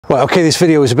Well, okay, this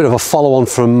video is a bit of a follow-on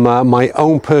from my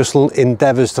own personal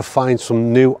endeavours to find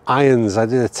some new irons. I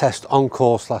did a test on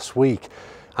course last week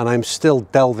and I'm still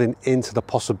delving into the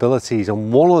possibilities,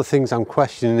 and one of the things I'm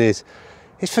questioning is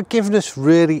forgiveness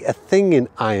really a thing in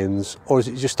irons, or is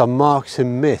it just a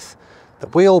marketing myth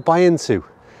that we all buy into?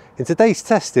 In today's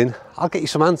testing, I'll get you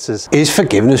some answers. Is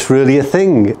forgiveness really a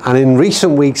thing? And in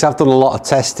recent weeks, I've done a lot of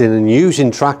testing and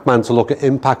using TrackMan to look at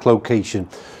impact location,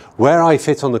 where I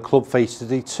fit on the club face, to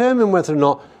determine whether or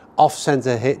not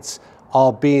off-centre hits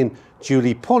are being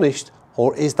duly punished,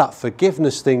 or is that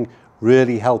forgiveness thing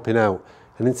really helping out?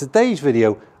 And in today's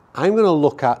video, I'm going to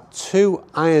look at two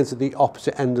irons at the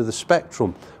opposite end of the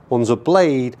spectrum. One's a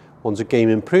blade, one's a game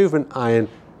improvement iron.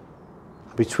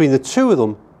 Between the two of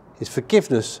them, is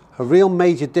forgiveness a real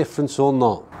major difference or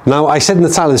not? Now, I said in the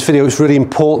title of this video, it's really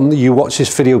important that you watch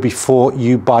this video before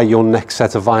you buy your next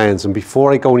set of irons. And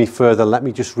before I go any further, let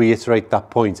me just reiterate that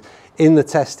point. In the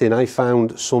testing, I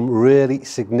found some really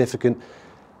significant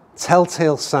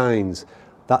telltale signs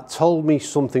that told me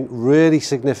something really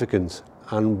significant,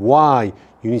 and why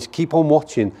you need to keep on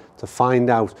watching to find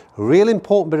out a real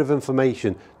important bit of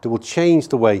information that will change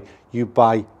the way you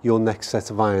buy your next set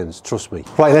of irons, trust me.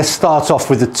 Right, let's start off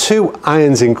with the two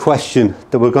irons in question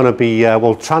that we're going to be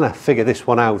trying to figure this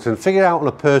one out, and figure it out on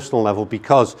a personal level,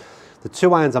 because the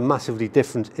two irons are massively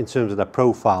different in terms of their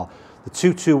profile. The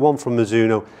 221 from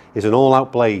Mizuno is an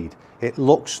all-out blade. It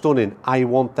looks stunning. I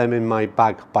want them in my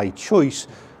bag by choice,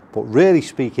 but really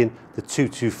speaking, the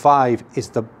 225 is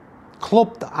the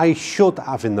club that I should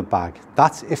have in the bag.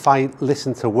 That's if I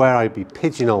listen to where I'd be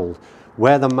pigeonholed,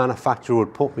 where the manufacturer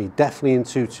would put me, definitely in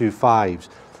 225s.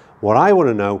 What I want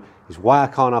to know is why I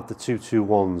can't have the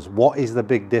 221s. What is the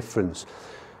big difference?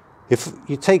 If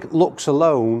you take looks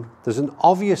alone, there's an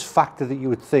obvious factor that you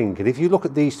would think. And if you look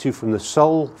at these two from the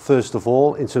sole, first of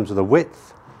all, in terms of the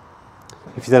width,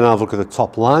 if you then have a look at the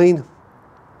top line,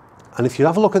 and if you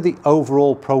have a look at the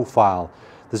overall profile,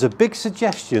 there's a big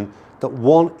suggestion that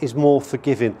one is more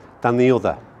forgiving than the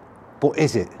other. But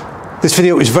is it? This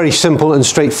video is very simple and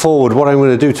straightforward. What I'm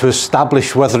going to do to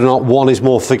establish whether or not one is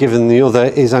more forgiving than the other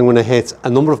is I'm going to hit a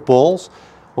number of balls.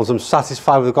 Once I'm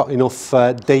satisfied we've got enough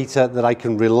data that I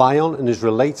can rely on and is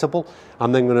relatable,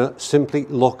 I'm then going to simply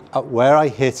look at where I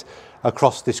hit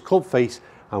across this club face,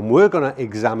 and we're going to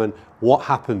examine what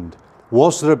happened.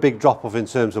 Was there a big drop off in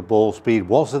terms of ball speed?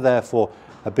 Was there therefore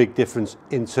a big difference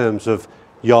in terms of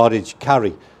yardage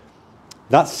carry?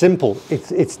 That's simple.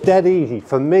 It's dead easy.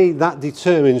 For me, that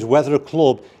determines whether a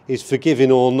club is forgiving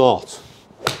or not.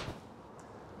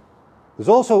 There's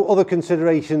also other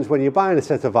considerations when you're buying a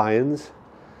set of irons,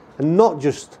 and not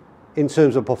just in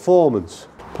terms of performance.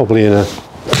 Probably in a...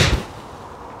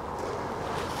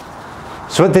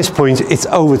 So at this point, it's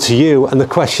over to you, and the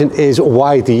question is,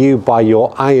 why do you buy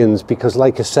your irons? Because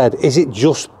like I said, is it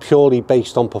just purely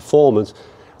based on performance?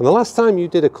 And the last time you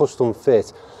did a custom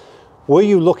fit, were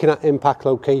you looking at impact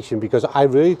location? Because I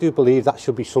really do believe that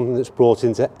should be something that's brought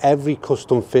into every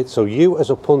custom fit, so you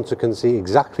as a punter can see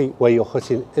exactly where you're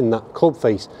hitting in that club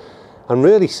face and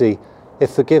really see if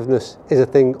forgiveness is a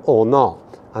thing or not.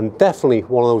 And definitely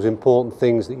one of those important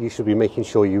things that you should be making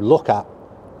sure you look at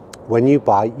when you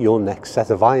buy your next set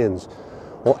of irons,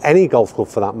 or any golf club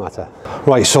for that matter.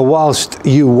 Right, so whilst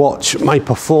you watch my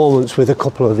performance with a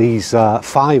couple of these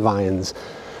 5 irons,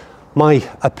 my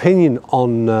opinion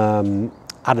on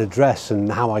at address and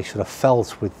how I should have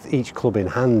felt with each club in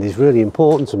hand is really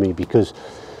important to me, because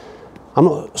I'm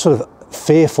not sort of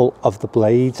fearful of the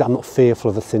blades, I'm not fearful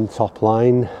of the thin top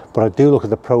line, but I do look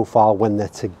at the profile when they're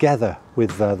together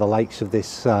with the likes of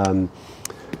this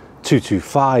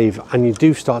 225, and you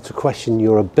do start to question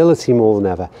your ability more than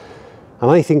ever.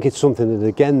 And I think it's something that,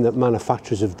 again, that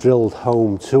manufacturers have drilled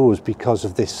home to us because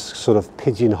of this sort of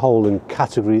pigeonhole and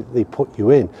category that they put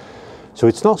you in. So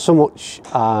it's not so much,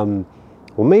 well,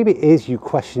 maybe it is you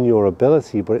question your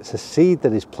ability, but it's a seed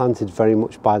that is planted very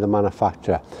much by the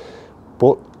manufacturer.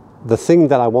 But the thing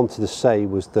that I wanted to say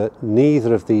was that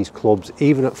neither of these clubs,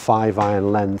 even at 5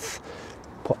 iron length,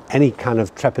 put any kind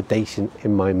of trepidation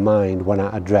in my mind when I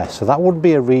address. So that wouldn't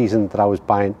be a reason that I was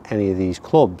buying any of these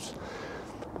clubs.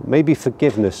 But maybe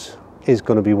forgiveness is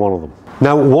going to be one of them.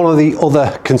 Now, one of the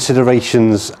other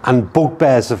considerations and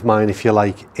bugbears of mine, if you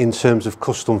like, in terms of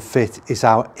custom fit is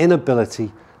our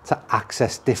inability to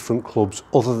access different clubs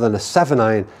other than a 7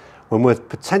 iron when we're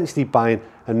potentially buying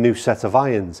a new set of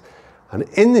irons. And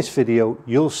in this video,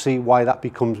 you'll see why that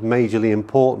becomes majorly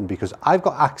important, because I've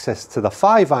got access to the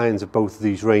 5 irons of both of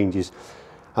these ranges.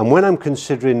 And when I'm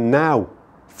considering now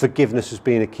forgiveness as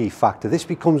being a key factor, this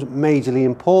becomes majorly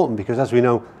important, because as we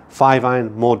know, 5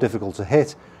 iron, more difficult to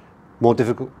hit, more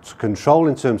difficult to control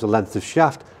in terms of length of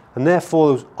shaft, and therefore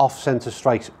those off-centre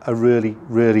strikes are really,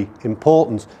 really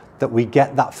important, that we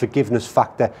get that forgiveness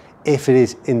factor if it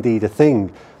is indeed a thing.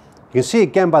 You can see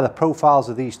again by the profiles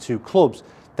of these two clubs,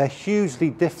 they're hugely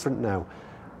different now.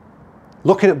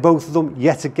 Looking at both of them,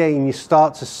 yet again, you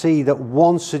start to see that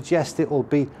one suggests it will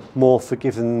be more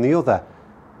forgiving than the other.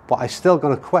 But I still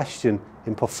got a question,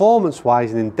 in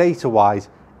performance-wise and in data-wise,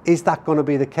 is that going to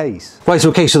be the case? Right,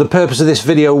 okay, so the purpose of this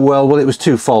video, well, it was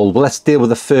twofold. Well, let's deal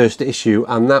with the first issue,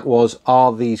 and that was,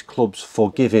 are these clubs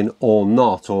forgiving or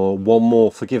not, or one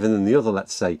more forgiving than the other,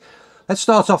 let's say. Let's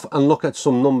start off and look at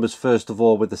some numbers first of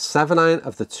all with the 7-iron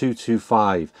of the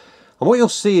 225. And what you'll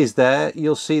see is there,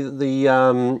 you'll see that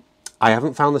the I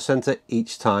haven't found the centre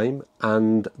each time,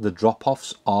 and the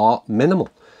drop-offs are minimal.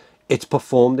 It's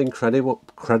performed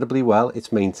incredibly well.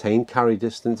 It's maintained carry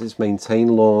distance, it's maintained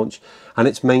launch, and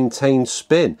it's maintained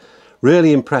spin.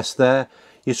 Really impressed there.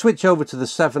 You switch over to the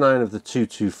 7-iron of the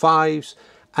 225s,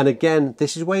 and again,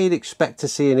 this is where you'd expect to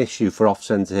see an issue for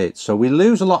off-centre hits. So we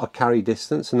lose a lot of carry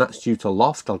distance, and that's due to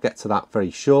loft. I'll get to that very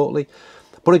shortly.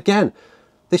 But again,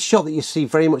 this shot that you see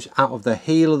very much out of the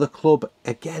heel of the club,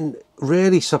 again,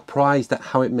 really surprised at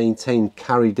how it maintained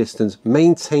carry distance,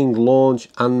 maintained launch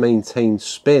and maintained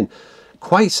spin.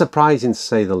 Quite surprising to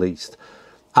say the least.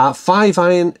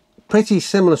 5-iron, pretty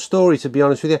similar story to be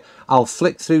honest with you. I'll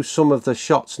flick through some of the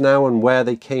shots now and where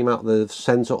they came out the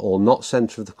centre or not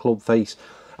centre of the club face.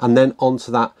 And then onto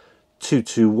that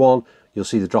 221, you'll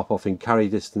see the drop off in carry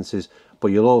distances, but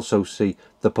you'll also see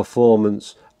the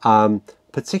performance.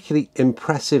 Particularly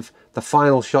impressive, the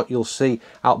final shot you'll see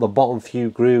out the bottom few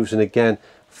grooves, and again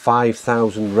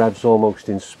 5,000 revs almost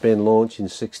in spin, launching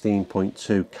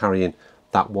 16.2, carrying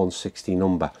that 160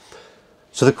 number.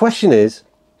 So the question is,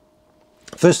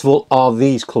 first of all, are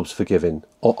these clubs forgiving,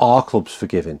 or are clubs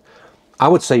forgiving? I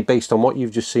would say, based on what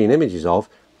you've just seen images of,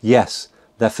 yes,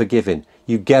 they're forgiving.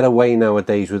 You get away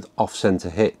nowadays with off-centre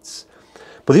hits.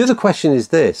 But the other question is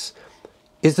this: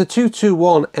 is the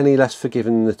 221 any less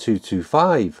forgiving than the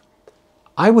 225?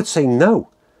 I would say no.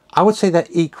 I would say they're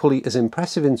equally as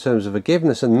impressive in terms of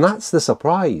forgiveness, and that's the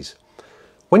surprise.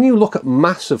 When you look at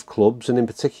massive clubs, and in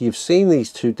particular you've seen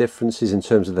these two differences in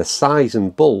terms of their size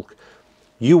and bulk,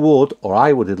 you would, or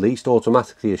I would at least,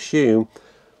 automatically assume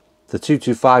the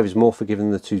 225 is more forgiving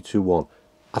than the 221.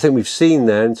 I think we've seen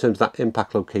there in terms of that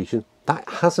impact location, that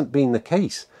hasn't been the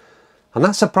case. And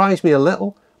that surprised me a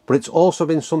little. But it's also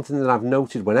been something that I've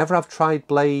noted whenever I've tried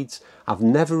blades, I've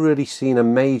never really seen a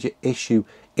major issue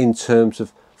in terms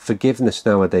of forgiveness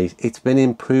nowadays. It's been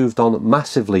improved on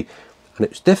massively, and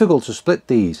it's difficult to split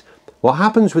these. What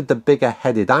happens with the bigger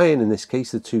headed iron, in this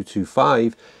case the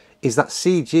 225, is that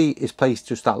CG is placed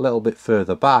just that little bit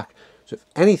further back. So if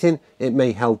anything, it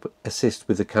may help assist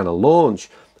with the kind of launch.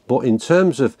 But in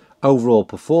terms of overall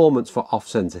performance for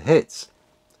off-centre hits,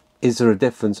 is there a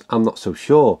difference? I'm not so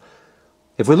sure.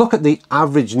 If we look at the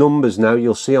average numbers now,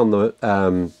 you'll see on the,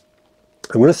 I'm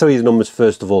going to throw you the numbers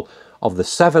first of all, of the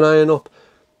 7-iron up.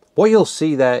 What you'll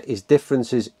see there is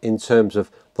differences in terms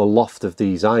of the loft of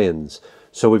these irons.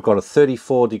 So we've got a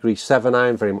 34-degree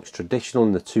 7-iron, very much traditional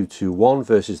in the 221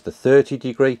 versus the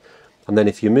 30-degree. And then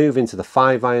if you move into the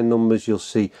 5-iron numbers, you'll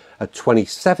see a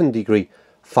 27-degree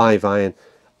 5-iron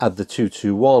at the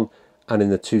 221, and in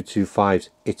the 225s,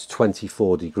 it's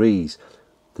 24 degrees.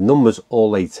 The numbers,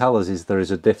 all they tell us is there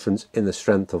is a difference in the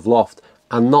strength of loft,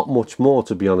 and not much more,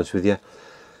 to be honest with you.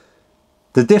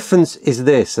 The difference is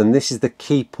this, and this is the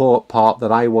key part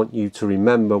that I want you to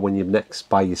remember when you next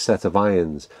buy your set of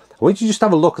irons. I want you to just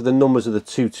have a look at the numbers of the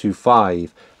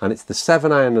 225, and it's the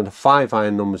 7-iron and the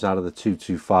 5-iron numbers out of the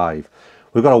 225.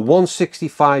 We've got a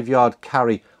 165 yard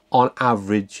carry on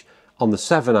average on the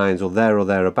 7-irons, or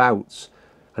thereabouts,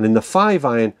 and in the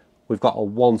 5-iron we've got a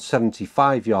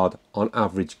 175 yard on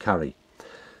average carry.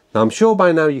 Now I'm sure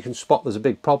by now you can spot there's a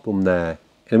big problem there,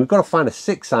 and we've got to find a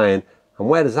 6-iron, and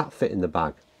where does that fit in the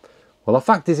bag? Well, the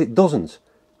fact is it doesn't,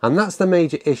 and that's the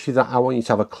major issue that I want you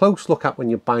to have a close look at when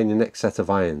you're buying your next set of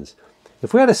irons.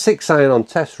 If we had a 6-iron on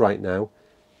test right now,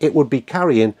 it would be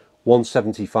carrying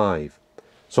 175.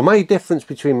 So my difference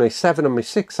between my 7 and my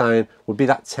 6-iron would be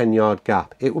that 10-yard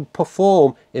gap. It would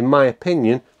perform, in my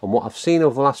opinion, on what I've seen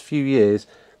over the last few years,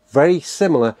 very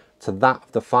similar to that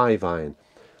of the 5-iron.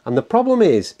 And the problem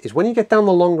is when you get down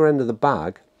the longer end of the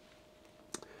bag,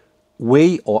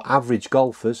 we, or average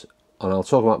golfers, and I'll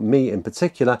talk about me in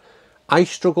particular, I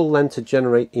struggle then to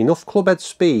generate enough club head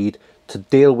speed to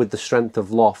deal with the strength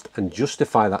of loft and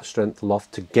justify that strength of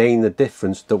loft to gain the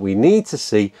difference that we need to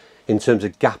see in terms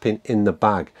of gapping in the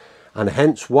bag. And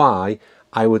hence why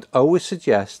I would always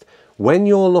suggest, when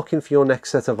you're looking for your next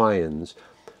set of irons,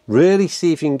 really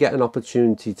see if you can get an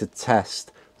opportunity to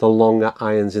test the longer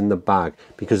irons in the bag,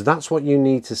 because that's what you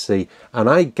need to see. And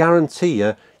I guarantee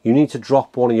you, you need to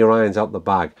drop one of your irons out the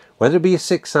bag, whether it be a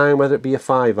 6 iron, whether it be a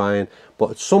 5 iron,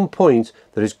 but at some point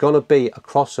there is going to be a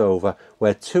crossover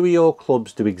where two of your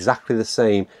clubs do exactly the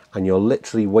same and you're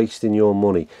literally wasting your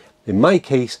money. In my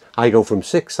case, I go from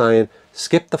 6 iron,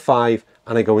 skip the 5,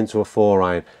 and I go into a 4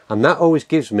 iron, and that always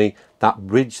gives me that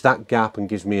bridge, that gap, and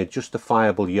gives me a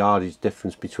justifiable yardage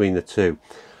difference between the two.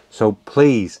 So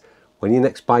please, when you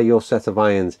next buy your set of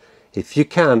irons, if you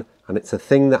can, and it's a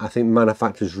thing that I think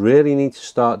manufacturers really need to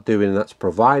start doing, and that's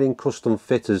providing custom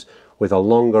fitters with a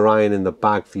longer iron in the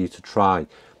bag for you to try,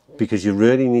 because you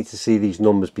really need to see these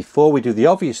numbers before we do the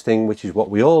obvious thing, which is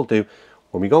what we all do.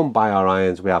 When we go and buy our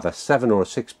irons, we have a 7 or a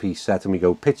 6 piece set and we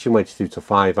go pitch and wedge through to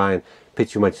 5 iron,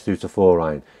 pitch and wedge through to 4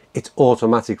 iron. It's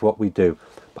automatic what we do.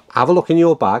 But have a look in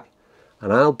your bag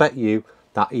and I'll bet you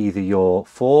that either your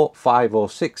 4, 5 or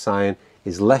 6 iron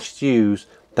is less used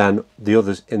than the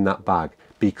others in that bag,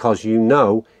 because you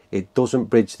know it doesn't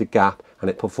bridge the gap and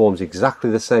it performs exactly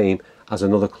the same as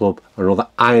another club, or another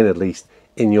iron at least,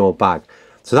 in your bag.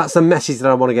 So that's the message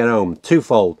that I want to get home.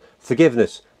 Twofold.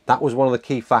 Forgiveness. That was one of the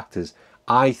key factors.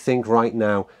 I think right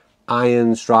now,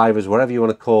 irons, drivers, whatever you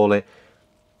want to call it,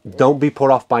 don't be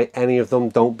put off by any of them.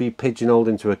 Don't be pigeonholed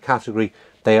into a category.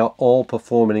 They are all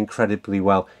performing incredibly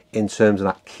well in terms of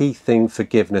that key thing,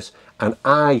 forgiveness. And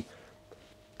I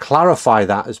clarify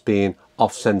that as being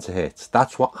off-centre hits.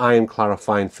 That's what I am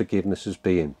clarifying forgiveness as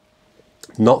being.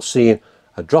 Not seeing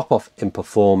a drop-off in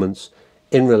performance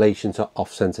in relation to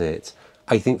off-centre hits.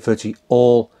 I think virtually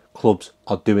all clubs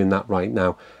are doing that right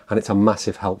now, and it's a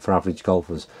massive help for average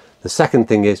golfers. The second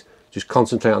thing is just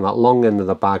concentrate on that long end of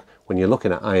the bag when you're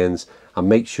looking at irons, and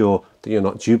make sure that you're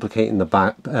not duplicating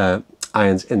the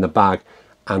irons in the bag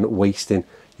and wasting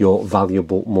your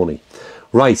valuable money.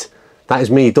 Right, that is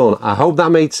me done. I hope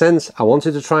that made sense. I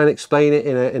wanted to try and explain it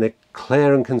in a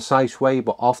clear and concise way,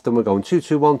 but often we're going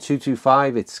 221,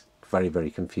 225. It's very, very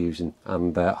confusing,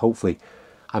 and hopefully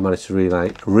I managed to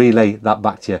relay that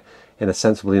back to you in a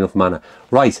sensible enough manner.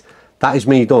 Right, that is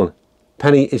me done.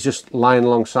 Penny is just lying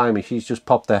alongside me. She's just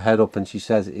popped her head up and she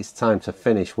says it's time to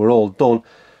finish. We're all done.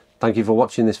 Thank you for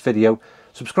watching this video.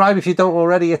 Subscribe if you don't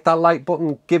already, hit that like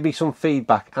button, give me some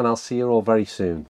feedback, and I'll see you all very soon.